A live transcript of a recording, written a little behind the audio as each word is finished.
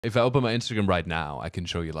If I open my Instagram right now, I can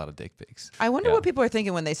show you a lot of dick pics. I wonder what people are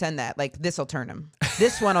thinking when they send that. Like, this will turn them.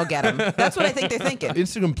 This one will get them. That's what I think they're thinking.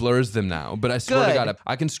 Instagram blurs them now, but I swear to God,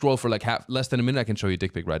 I can scroll for like less than a minute. I can show you a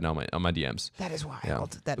dick pic right now on my DMs. That is wild. Yeah.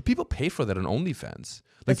 That But people pay for that on OnlyFans.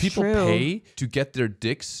 Like, That's people true. pay to get their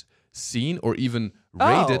dicks seen or even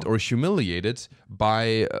rated or humiliated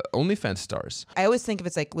by OnlyFans stars. I always think if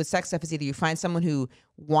it's like with sex stuff, it's either you find someone who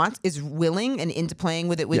is willing and into playing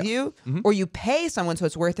with it with you, or you pay someone so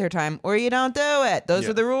it's worth their time, or you don't do it. Those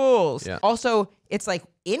are the rules. Yeah. Also, it's like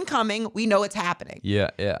incoming, we know it's happening.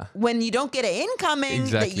 Yeah. When you don't get an incoming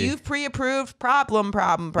that Exactly. you've pre-approved, problem.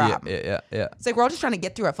 Yeah. It's like we're all just trying to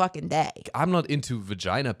get through a fucking day. I'm not into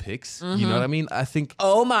vagina pics. You know what I mean? I think...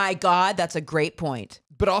 Oh my God, that's a great point.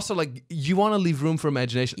 But also, like, you want to leave room for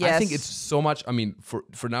imagination. Yes. I think it's so much... I mean,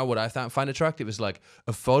 for now, what I find attractive is, like,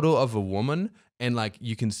 a photo of a woman and, like,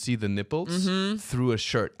 you can see the nipples through a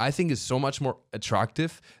shirt. I think it's so much more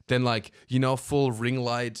attractive than, like, you know, full ring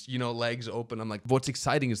light, you know, legs open. I'm like, what's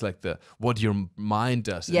exciting is, like, what your mind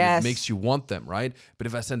does. And it makes you want them, right? But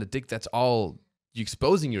if I send a dick, that's all... You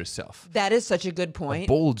exposing yourself. That is such a good point.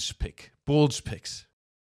 Bulge pics.